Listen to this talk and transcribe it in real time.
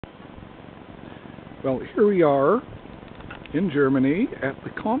Well, here we are in Germany at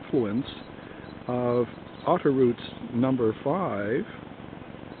the confluence of autoroutes number 5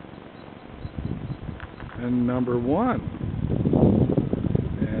 and number 1.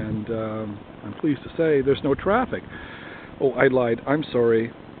 And I'm pleased to say there's no traffic. Oh, I lied. I'm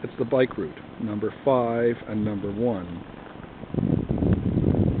sorry. It's the bike route, number 5 and number 1.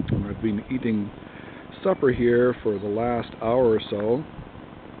 And I've been eating supper here for the last hour or so.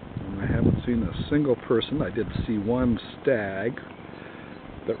 I haven't seen a single person. I did see one stag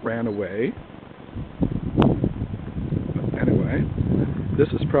that ran away. But anyway, this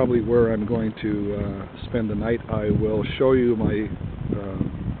is probably where I'm going to spend the night. I will show you my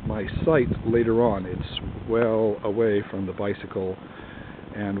site later on. It's well away from the bicycle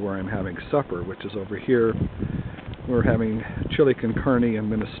and where I'm having supper, which is over here. We're having chili con carne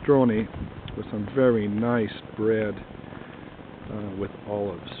and minestrone with some very nice bread with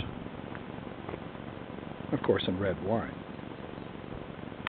olives. Of course, some red wine.